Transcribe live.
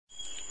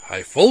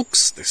Hi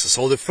folks, this is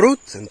All the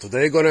Fruit, and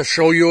today I'm gonna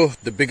show you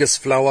the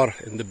biggest flower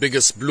and the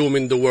biggest bloom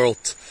in the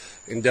world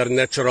in their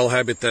natural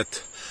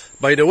habitat.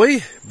 By the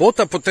way, both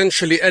are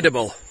potentially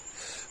edible.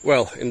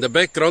 Well, in the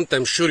background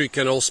I'm sure you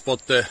can all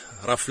spot the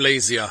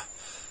Rafflesia.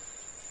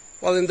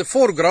 Well, in the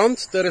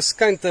foreground there is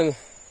kind of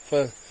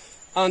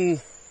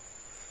an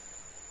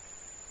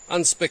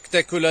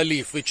unspectacular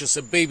leaf, which is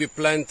a baby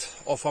plant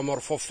of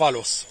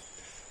Amorphophallus.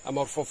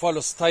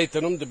 Amorphophallus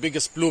titanum, the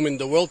biggest bloom in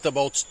the world,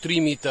 about 3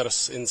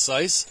 meters in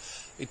size.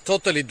 It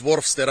totally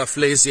dwarfs the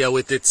Rafflesia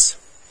with its,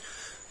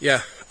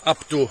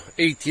 up to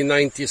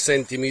 80-90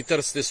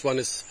 centimeters. This one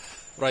is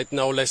right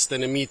now less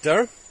than a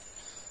meter.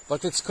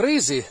 But it's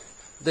crazy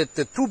that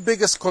the two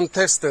biggest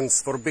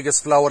contestants for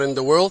biggest flower in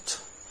the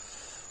world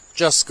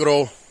just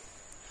grow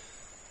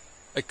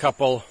a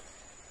couple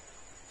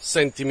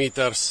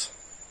centimeters,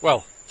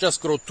 well, just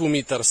grow 2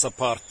 meters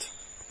apart.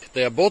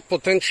 They are both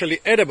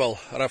potentially edible.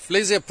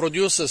 Rafflesia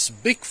produces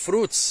big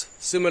fruits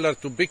similar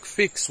to big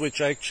figs,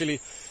 which are actually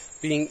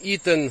being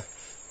eaten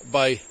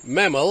by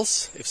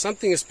mammals. If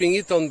something is being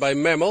eaten by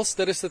mammals,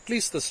 there is at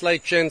least a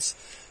slight chance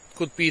it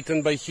could be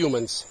eaten by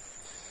humans.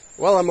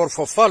 Well,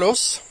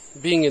 Amorphophallus,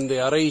 being in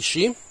the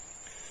Araceae,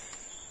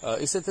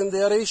 is it in the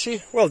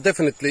Araceae? Well,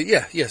 definitely,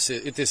 yes,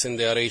 it is in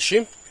the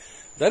Araceae.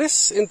 There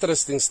is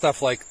interesting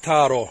stuff like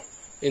taro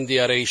in the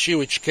Araceae,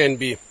 which can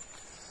be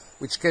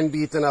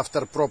eaten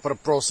after proper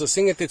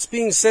processing. It's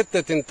being said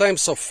that in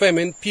times of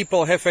famine,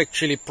 people have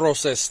actually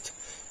processed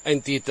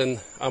and eaten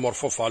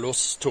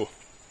Amorphophallus too.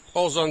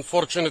 Also,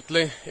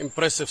 unfortunately,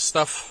 impressive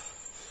stuff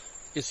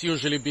is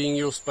usually being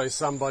used by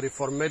somebody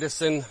for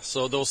medicine,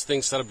 so those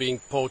things are being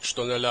poached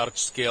on a large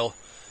scale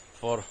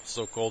for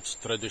so-called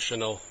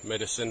traditional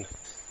medicine.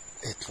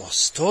 It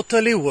was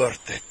totally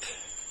worth it.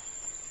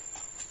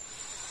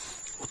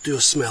 What do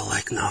you smell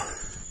like now?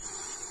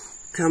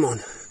 Come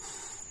on.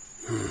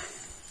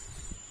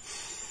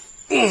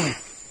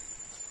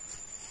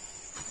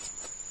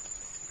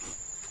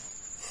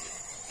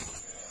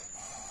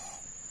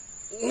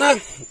 Nah,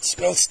 it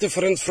smells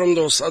different from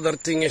those other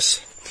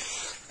things.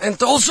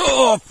 And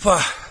also,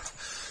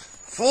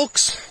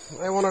 folks,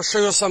 I want to show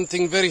you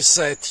something very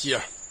sad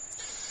here.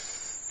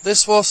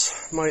 This was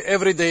my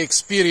everyday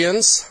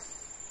experience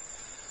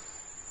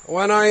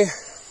when I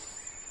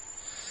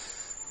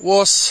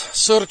was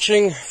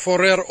searching for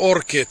rare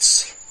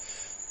orchids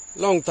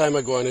long time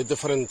ago in a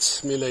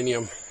different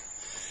millennium.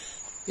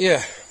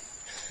 Yeah,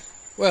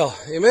 well,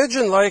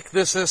 imagine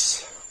this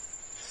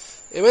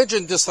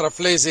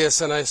Rafflesia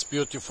is a nice,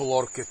 beautiful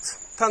orchid.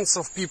 Tons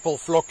of people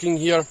flocking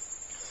here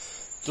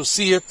to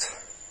see it.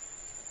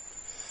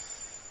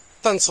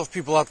 Tons of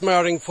people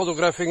admiring,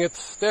 photographing it.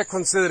 They're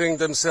considering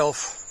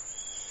themselves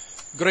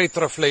great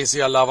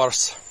Rafflesia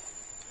lovers.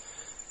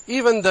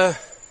 Even the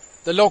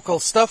local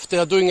staff, they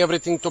are doing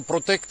everything to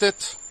protect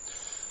it,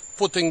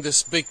 putting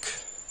this big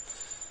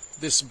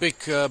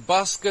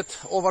basket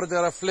over the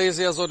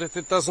Rafflesia so that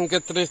it doesn't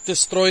get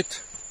destroyed.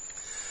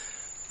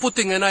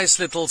 Putting a nice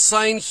little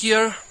sign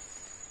here.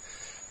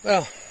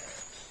 Well,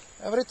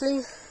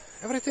 everything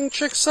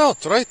checks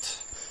out, right?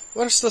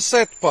 Where's the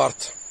sad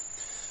part?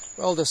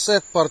 Well, the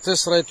sad part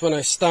is right when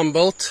I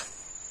stumbled,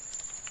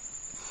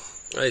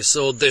 I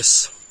saw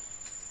this.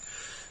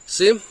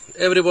 See,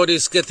 everybody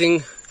is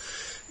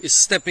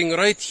stepping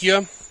right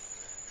here,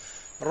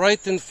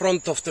 right in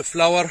front of the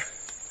flower,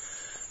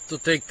 to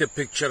take the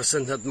pictures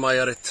and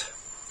admire it.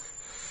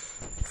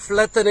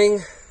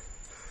 Flattening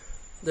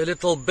the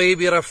little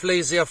baby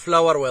Rafflesia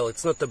flower. Well,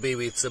 it's not a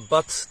baby, it's a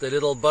bud, the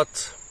little bud.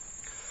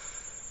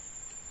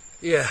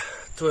 Yeah,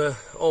 to an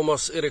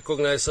almost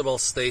irrecognizable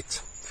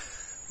state.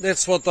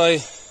 That's what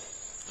I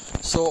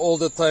saw all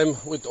the time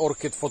with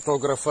orchid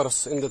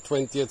photographers in the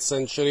 20th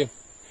century.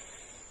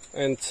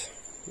 And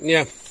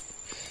yeah,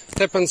 it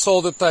happens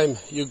all the time.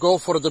 You go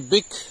for the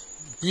big,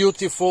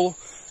 beautiful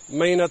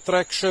main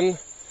attraction,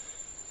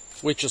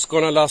 which is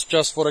gonna last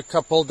just for a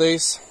couple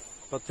days,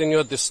 but then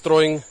you're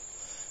destroying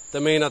the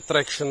main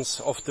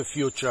attractions of the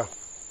future.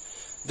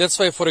 That's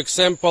why, for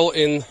example,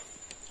 in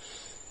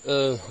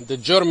the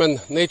German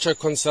nature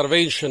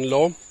conservation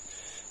law,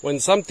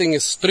 when something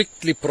is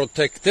strictly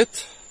protected,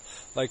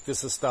 like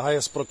this is the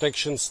highest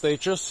protection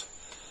status,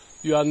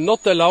 you are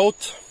not allowed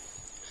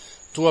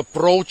to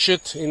approach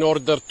it in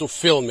order to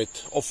film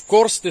it. Of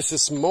course, this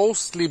is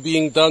mostly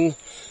being done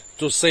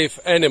to save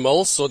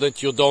animals, so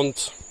that you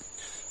don't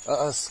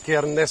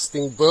scare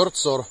nesting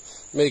birds or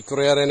make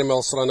rare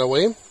animals run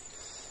away.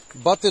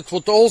 But it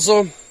would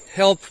also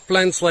help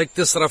plants like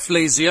this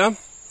Rafflesia.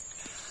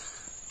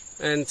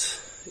 And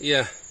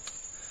yeah,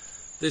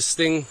 this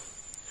thing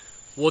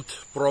would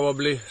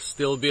probably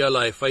still be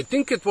alive. I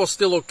think it was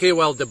still okay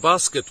while the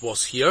basket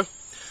was here,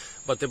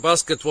 but the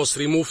basket was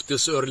removed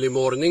this early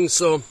morning,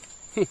 so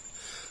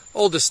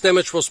all this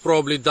damage was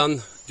probably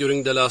done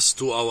during the last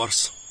 2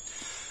 hours.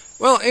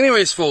 Well,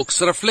 anyways,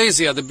 folks,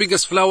 Rafflesia, the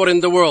biggest flower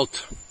in the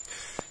world.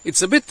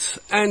 It's a bit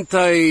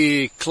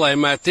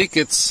anticlimactic.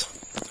 It's,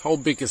 how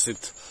big is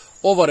it?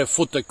 over a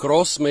foot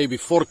across, maybe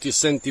 40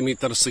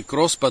 centimeters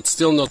across, but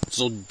still not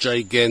so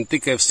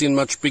gigantic. I've seen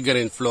much bigger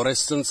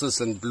inflorescences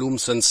and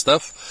blooms and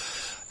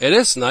stuff. It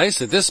is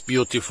nice, it is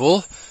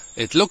beautiful,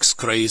 it looks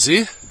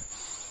crazy.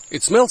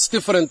 It smells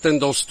different than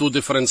those two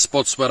different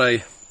spots where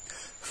I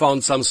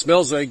found some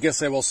smells, so I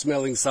guess I was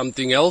smelling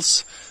something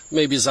else.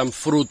 Maybe some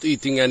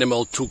fruit-eating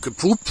animal took a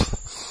poop.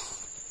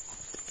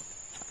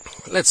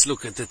 Let's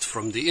look at it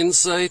from the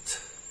inside.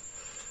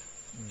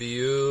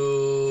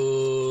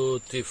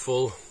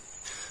 Beautiful.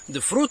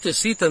 The fruit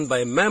is eaten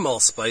by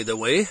mammals, by the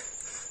way.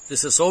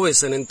 This is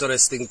always an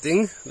interesting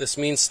thing. This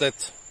means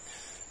that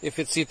if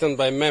it's eaten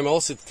by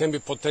mammals, it can be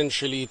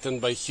potentially eaten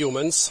by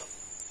humans.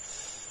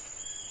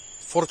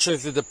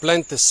 Fortunately, the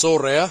plant is so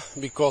rare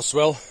because,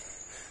 well,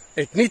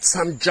 it needs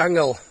some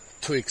jungle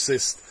to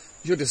exist.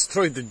 You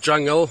destroy the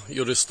jungle,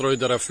 you destroy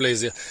the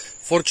Rafflesia.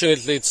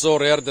 Fortunately, it's so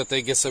rare that I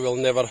guess I will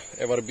never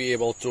ever be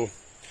able to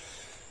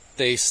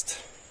taste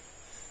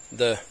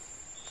the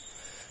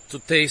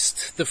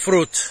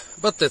fruit,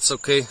 but that's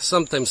okay.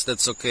 Sometimes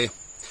that's okay.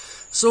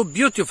 So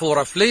beautiful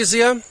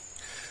Rafflesia.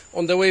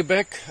 On the way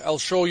back, I'll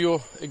show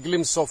you a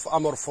glimpse of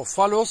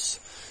Amorphophallus.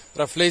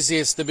 Rafflesia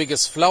is the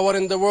biggest flower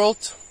in the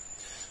world.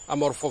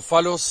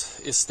 Amorphophallus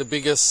is the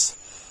biggest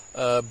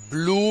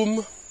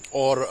bloom,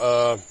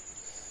 or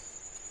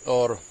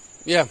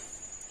yeah.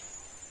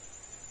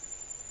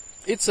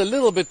 It's a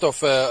little bit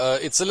of a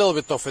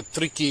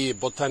tricky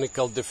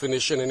botanical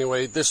definition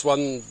anyway. This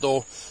one,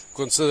 though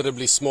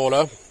considerably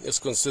smaller, is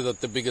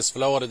considered the biggest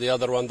flower. The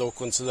other one, though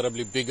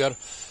considerably bigger,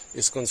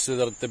 is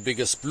considered the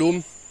biggest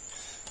bloom.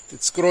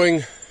 It's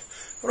growing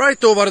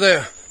right over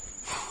there,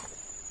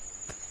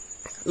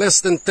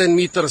 less than 10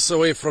 meters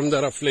away from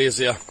the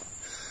Rafflesia.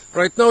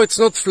 Right now it's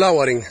not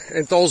flowering,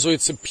 and also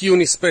it's a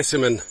puny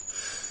specimen.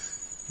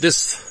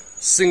 This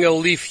single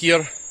leaf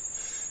here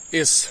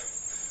is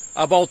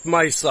about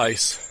my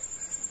size.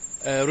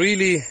 A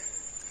really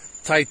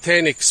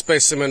titanic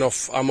specimen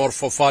of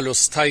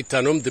Amorphophallus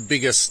titanum, the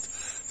biggest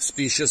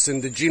species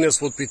in the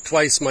genus, would be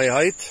twice my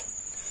height.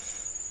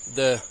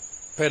 The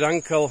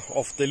peduncle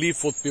of the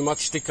leaf would be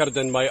much thicker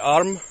than my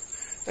arm,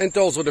 and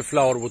also the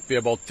flower would be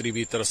about 3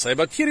 meters high.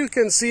 But here you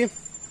can see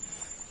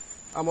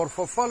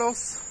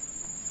Amorphophallus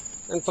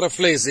and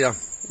Rafflesia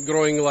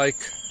growing like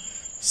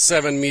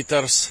 7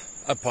 meters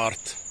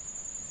apart.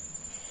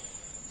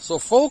 So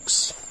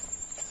folks,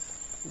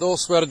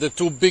 those were the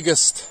two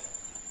biggest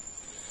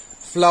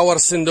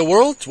flowers in the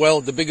world.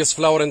 Well, the biggest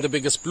flower and the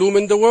biggest bloom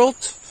in the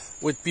world,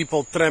 with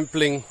people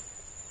trampling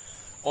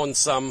on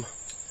some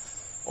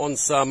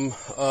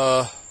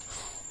of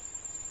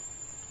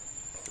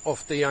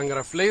the young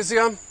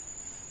Rafflesia.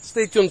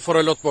 Stay tuned for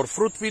a lot more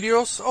fruit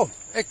videos. Oh,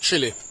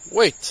 actually,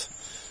 wait.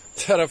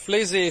 The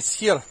Rafflesia is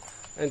here,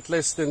 and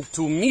less than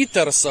 2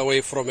 meters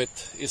away from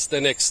it is the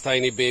next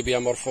tiny baby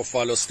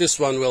Amorphophallus. This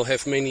one will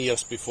have many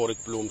years before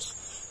it blooms.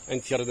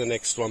 And here the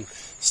next one.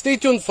 Stay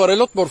tuned for a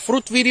lot more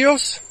fruit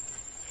videos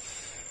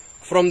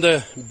from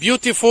the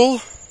beautiful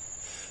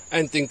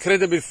and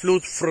incredibly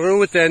fruit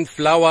and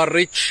flower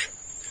rich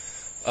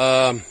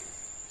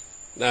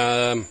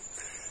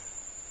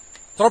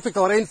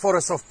tropical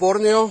rainforest of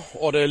Borneo,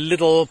 or the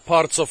little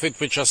parts of it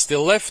which are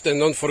still left.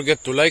 And don't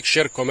forget to like,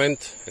 share,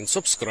 comment and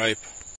subscribe.